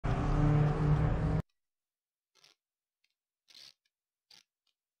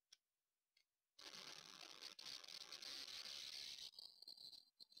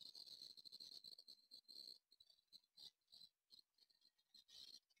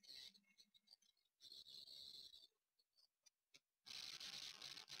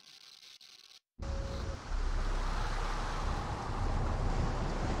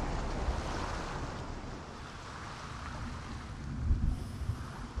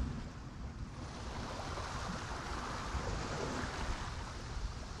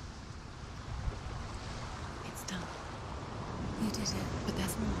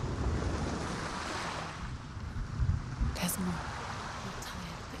more. You're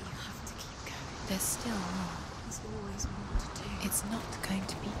tired, but you have to keep going. There's still more. There's always more to do. It's not going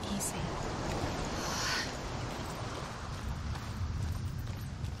to be easy.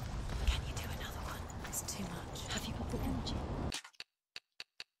 Can you do another one? It's too much. Have you got the energy?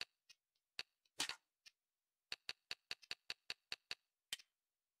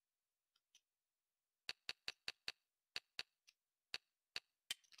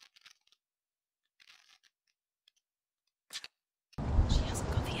 She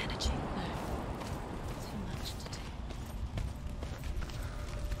hasn't got the energy. No. Too much to do.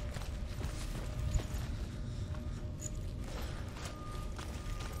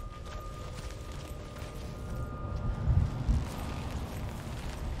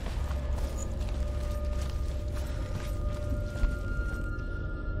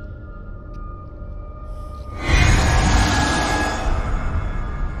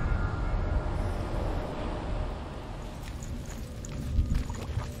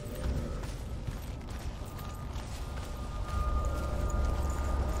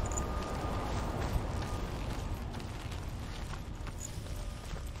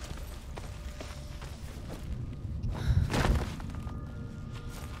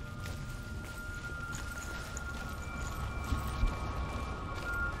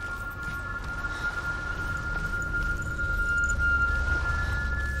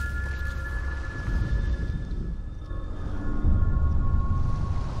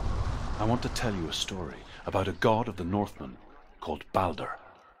 I want to tell you a story about a god of the Northmen called Baldur.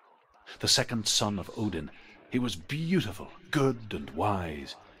 The second son of Odin, he was beautiful, good and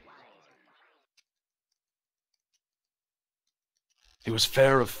wise. He was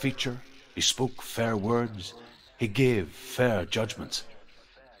fair of feature, he spoke fair words, he gave fair judgments.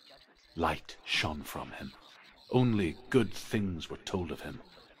 Light shone from him. Only good things were told of him.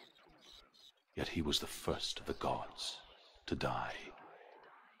 Yet he was the first of the gods to die.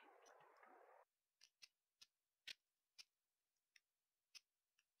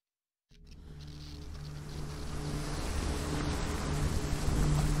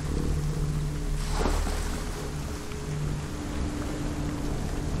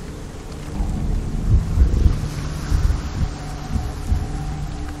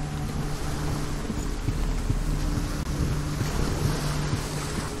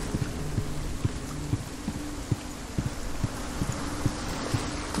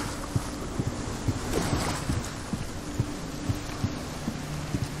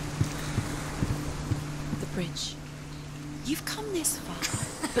 Bridge. You've come this far,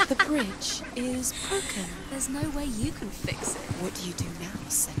 but the bridge is broken. There's no way you can fix it. What do you do now,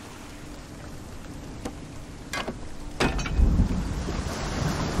 Senua?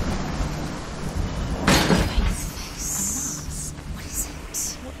 Face. What is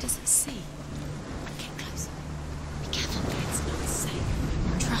it? What does it see? Get closer. Be careful, it's not safe.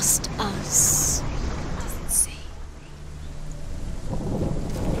 Trust us. What does it see?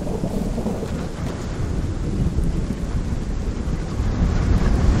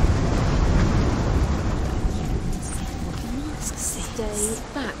 Stay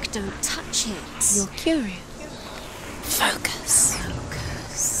back, don't touch it. You're curious. Focus.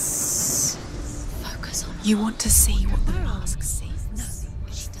 Focus. Focus on. You want to see what the mask sees. No,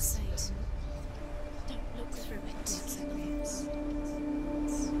 she doesn't. Don't look through it.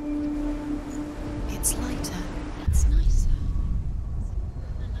 It's lighter. It's nicer.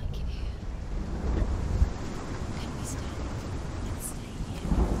 I like it here. Can we stay? Let's stay here.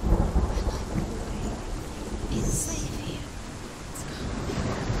 I like the way. It's safe here.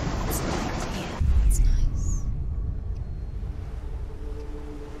 It's light here. It's nice.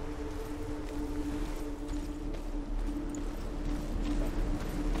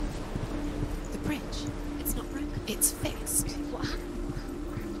 The bridge. It's not broken. It's fixed. What happened?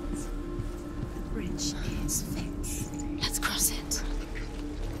 The bridge is fixed. Let's cross it.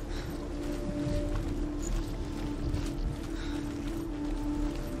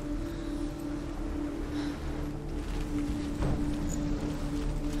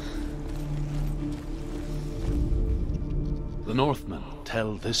 The Northmen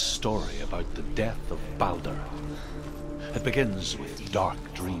tell this story about the death of Baldur. It begins with dark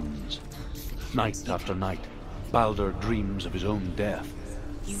dreams. Night after night, Baldur dreams of his own death.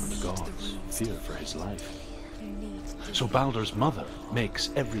 The gods fear for his life. So Baldur's mother makes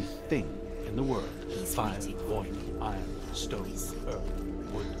everything in the world: fire, water, iron, stone, earth,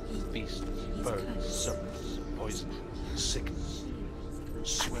 wood, beasts, birds, serpents, poison, sickness.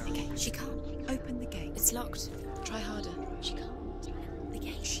 Swear. Open the gate. She can't. Open the gate. It's locked. Try harder. She can't. The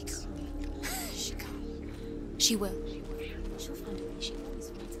gate. She can't. She can't. She will. She'll find a way. She always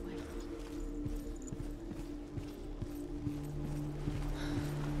finds a way.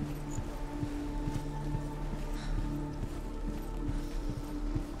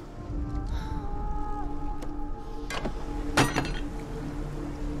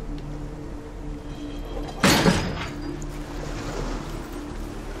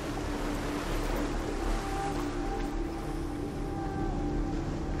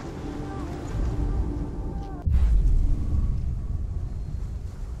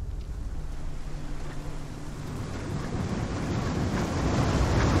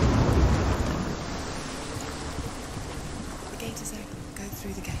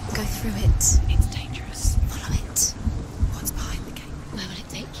 through it. It's dangerous. Follow it. What's behind the gate? Where will it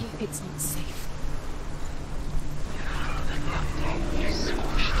take you? It's not safe.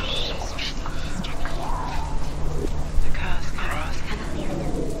 The curse.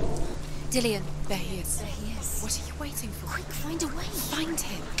 Dillian. There he is. There he is. What are you waiting for? Quick, find a way. Find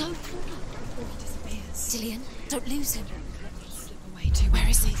him. Go through. Before he disappears. Dillian, don't lose him. Slip away too. Where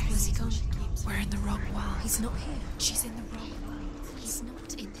is he? Where's he gone? We're in the wrong world. He's not here. She's in the wrong world. He's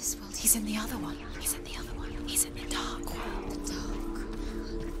not in this world. He's in the other one. He's in the other one. He's in the dark world. the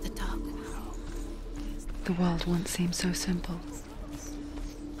dark. The dark world. The world once seemed so simple.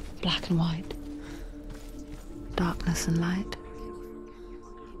 Black and white. Darkness and light.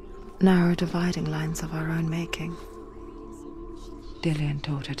 Narrow dividing lines of our own making. Dillian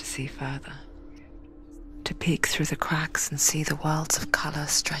taught her to see further. To peek through the cracks and see the worlds of colour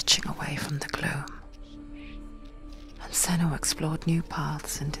stretching away from the gloom. And Senua explored new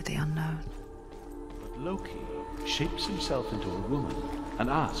paths into the unknown. But Loki shapes himself into a woman and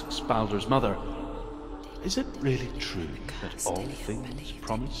asks Baldur's mother, is it really true that all things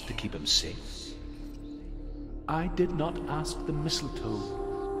promise to keep him safe? I did not ask the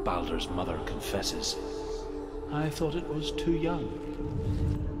mistletoe, Baldur's mother confesses. I thought it was too young.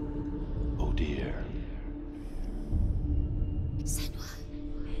 Oh dear. Senua,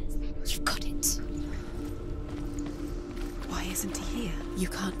 you've got it. Why isn't he here? You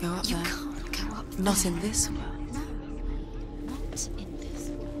can't go up You there. can't go up Not there. in this world. No, not in this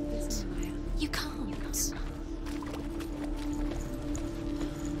world. You can't.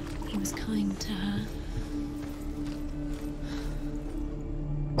 He was kind to her.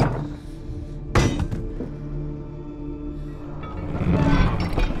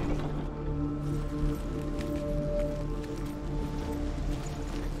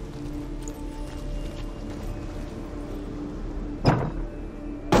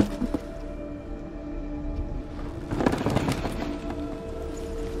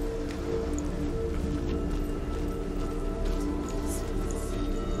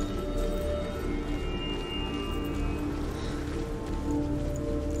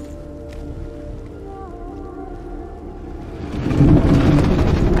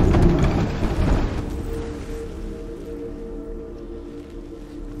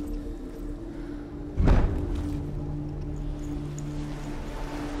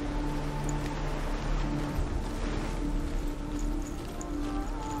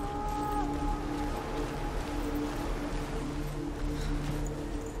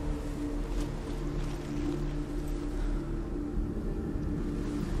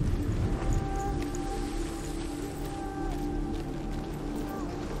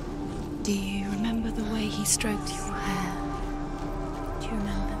 Do you remember the way he stroked your hair? Do you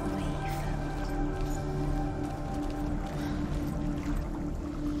remember the way he felt?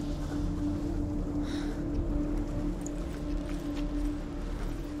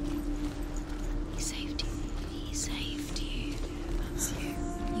 He saved you. He saved you. That's you.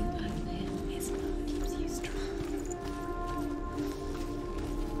 You owe him. His love keeps you strong.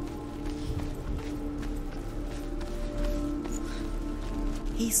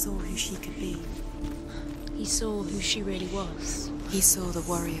 He saw who she could be. He saw who she really was. He saw the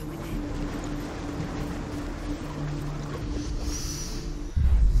warrior within.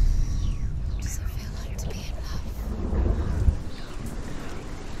 What does it feel like to be in love?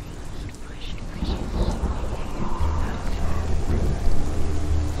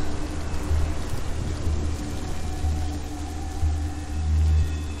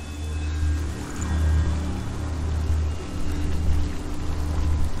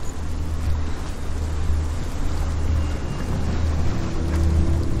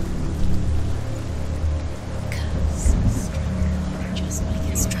 Just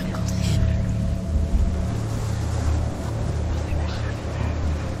like it strangled him.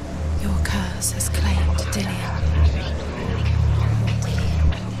 Your curse has claimed Dillian.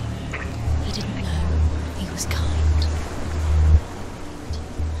 He didn't know he was kind.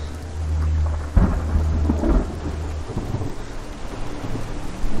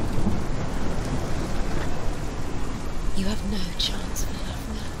 You have no chance of love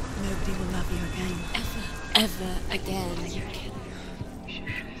now. Nobody will love you again. Ever again. You can.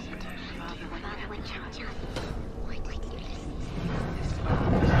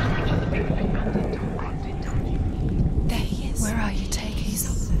 There he is. Where are you taking? He's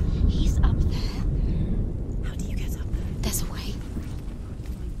up there. He's up there. How do you get up there? There's a way.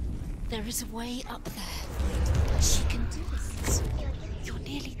 There is a way up there. She can do it. You're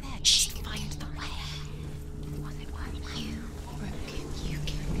nearly there. She can find the way. You broke it. You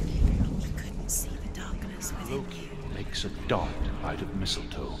killed him. You couldn't see the darkness within Loki you. makes a dart out of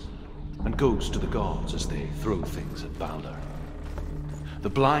mistletoe and goes to the gods as they throw things at Balder. The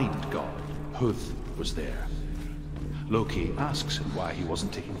blind god, Huth, was there. Loki asks him why he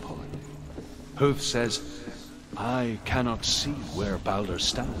wasn't taking part. Huth says, "I cannot see where Balder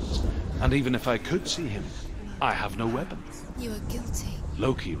stands, and even if I could see him, I have no weapon." You are guilty.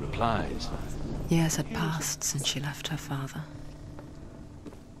 Loki replies, Years had passed since she left her father.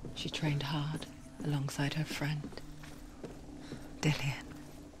 She trained hard alongside her friend, Dillion.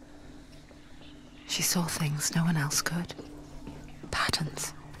 She saw things no one else could.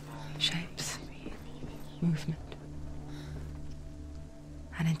 Patterns, shapes, movement.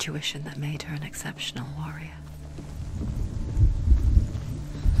 An intuition that made her an exceptional warrior.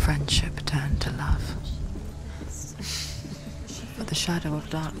 Friendship turned to love. But the shadow of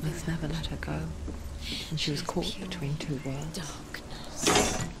darkness never let her go, and she was caught between two worlds.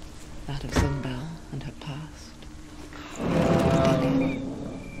 Darkness. That of Zimbel and her past.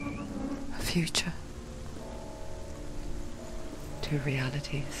 Her future. Two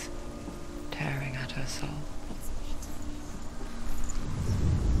realities tearing at her soul.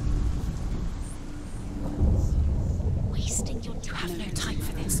 Wasting your time. You have no time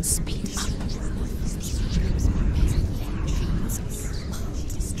for this. Speed up.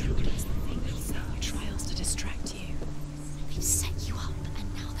 Trials to distract you. We've set you up,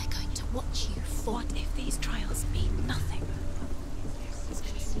 and now they're going to watch you fall. What if these trials mean nothing?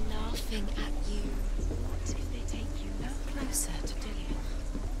 Laughing at you. What if they take you no closer to Dillion?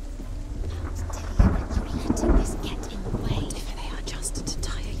 Dillion, you're letting this get in the way. What if they are just to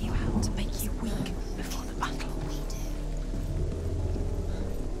tire you out, to make you weak before the battle? We do.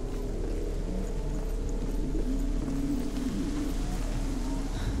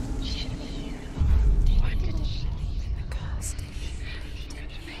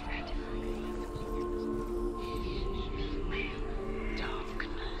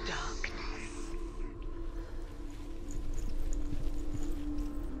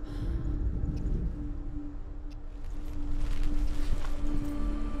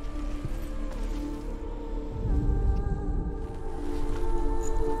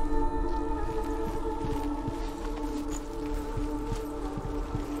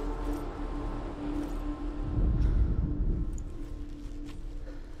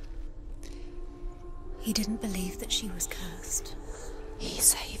 He didn't believe that she was cursed. He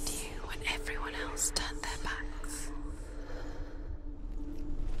saved you when everyone else turned their backs.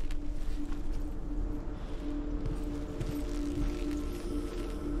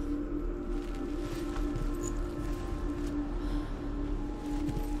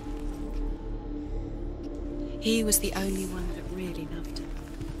 He was the only one that really loved her.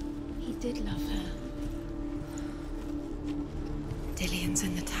 He did love her. Dillion's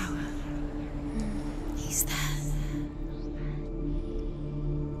in the tower. He's there.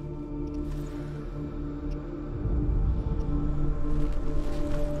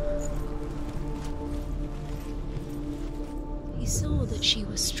 He saw that she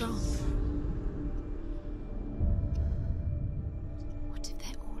was strong. What if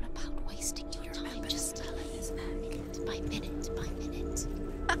they're all about wasting your time just minute by minute by minute?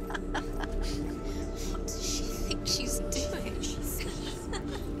 What does she think she's doing?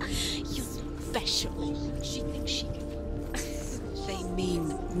 You're special. She thinks she can. They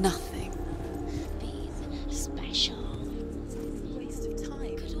mean nothing. Being special. Waste of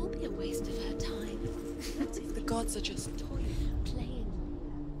time. Could all be a waste of her time. What if the gods are just toying, playing?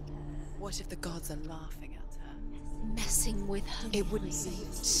 What if the gods are laughing at her? Messing with her. It wouldn't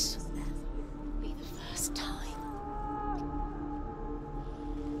be the first time.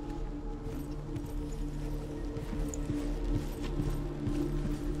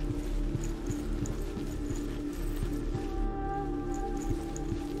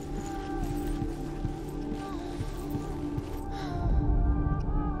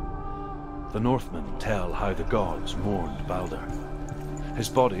 The Northmen tell how the gods mourned Balder. His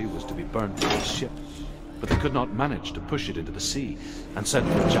body was to be burnt from his ship, but they could not manage to push it into the sea, and sent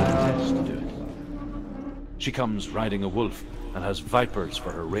for a giantess to do it. She comes riding a wolf and has vipers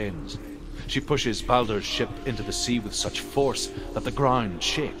for her reins. She pushes Balder's ship into the sea with such force that the ground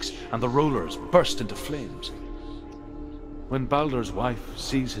shakes and the rollers burst into flames. When Balder's wife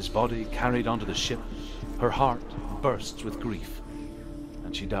sees his body carried onto the ship, her heart bursts with grief,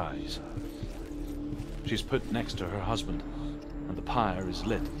 and she dies. She's put next to her husband, and the pyre is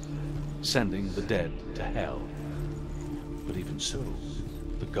lit, sending the dead to hell. But even so,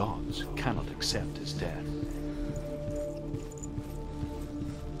 the gods cannot accept his death.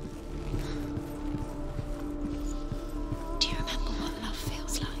 Do you remember what love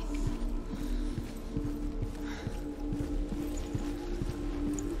feels like?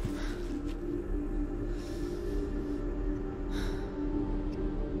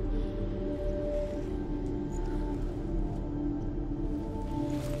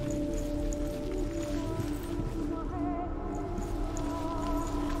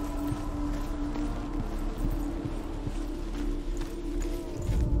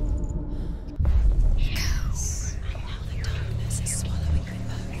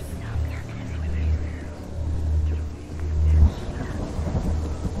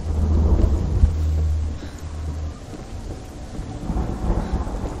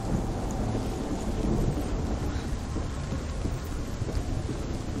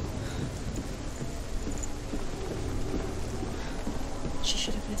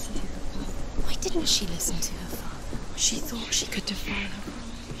 didn't she listen to her father? She thought she could defy her.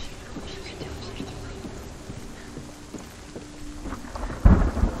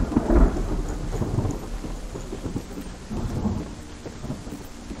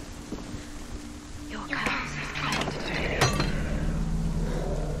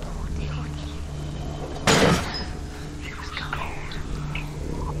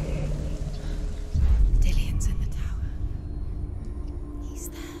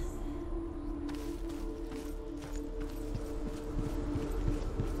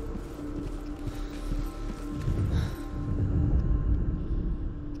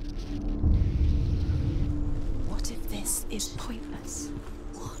 Is pointless.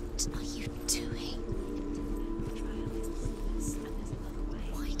 What are you doing?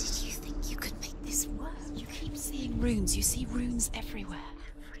 Why did you think you could make this work? You keep seeing runes. You see runes everywhere.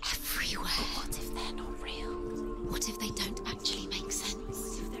 Everywhere. But what if they're not real? What if they don't actually make sense?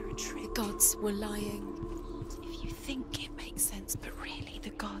 What if they're a trick? The gods were lying. What if you think it makes sense, but really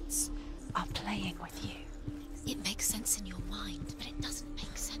the gods are playing with you? It makes sense in your mind, but it doesn't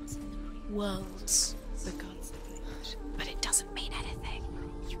make sense in the real world. The gods are playing, but it doesn't mean anything.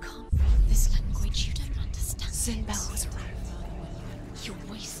 You can't read this language. You don't understand. Sinbel was right. You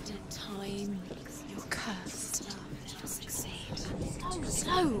wasted time. You're cursed. You'll succeed. Oh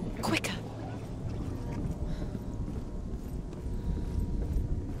no! Quicker!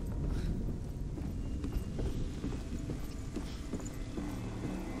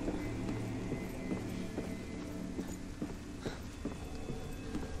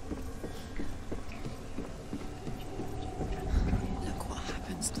 Look what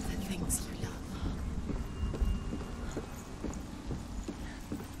happens to the things you love.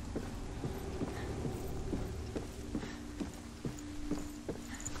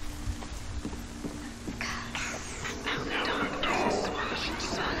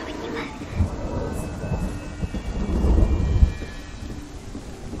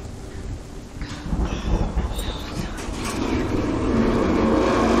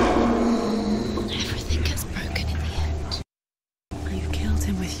 Everything gets broken in the end. You've killed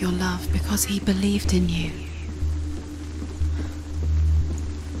him with your love because he believed in you.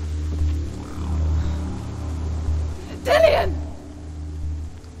 Dillian!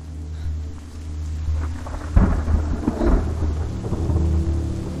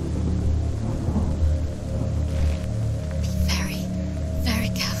 Be very, very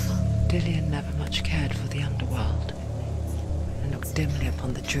careful. Dillian never much cared for the underworld and looked dimly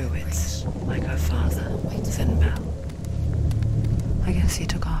upon the druids, like her father, Sinbel. I guess he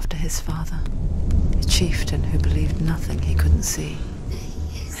took after his father, a chieftain who believed nothing he couldn't see,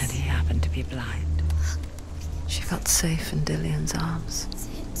 and he happened to be blind. She felt safe in Dillian's arms,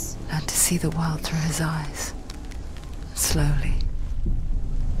 learned to see the world through his eyes. And slowly,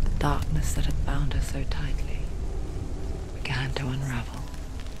 the darkness that had bound her so tightly began to unravel.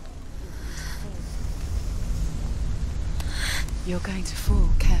 You're going to fall,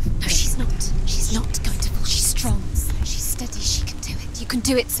 careful. No, she's not. She's not going to fall. She's strong. She's steady. She can do it. You can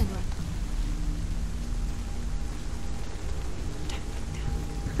do it, Senua.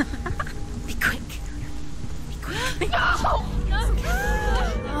 Be quick. Be quick. No! No!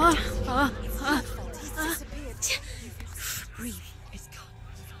 Breathe. It's gone.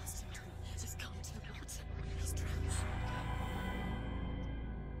 It's gone to the water. He's drowned.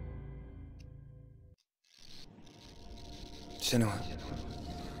 Senua,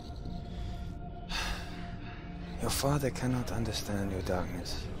 your father cannot understand your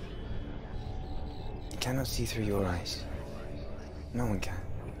darkness. He cannot see through your eyes. No one can.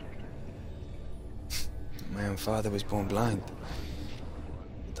 My own father was born blind.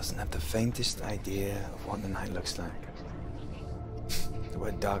 He doesn't have the faintest idea of what the night looks like. The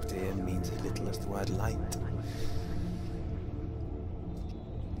word dark to him means as little as the word light.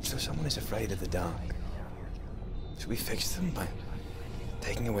 So someone is afraid of the dark. Should we fix them by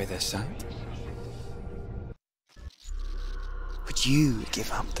taking away their sight? Would you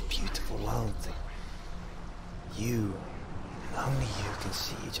give up the beautiful world that you, and only you, can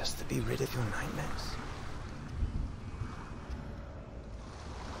see just to be rid of your nightmares?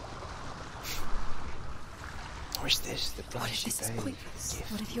 Or is this the price you pay?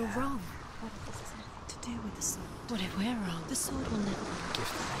 What if you're wrong? What if this has anything to do with the sword? What if we're wrong? The sword will never be. A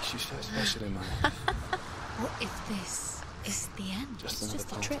gift that makes you so special in my life. What if this is the end? Just It's another just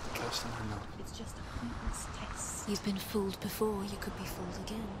a part trick. of the person I know. It's just a pointless test. You've been fooled before. You could be fooled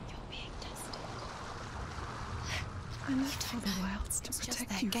again. You're being tested. I lived for the wilds to It's just protect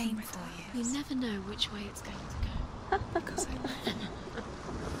their you game from for my you. You never know which way it's going to go. because I love you.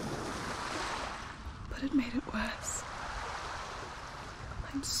 But it made it worse. I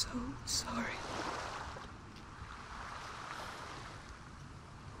I'm so sorry.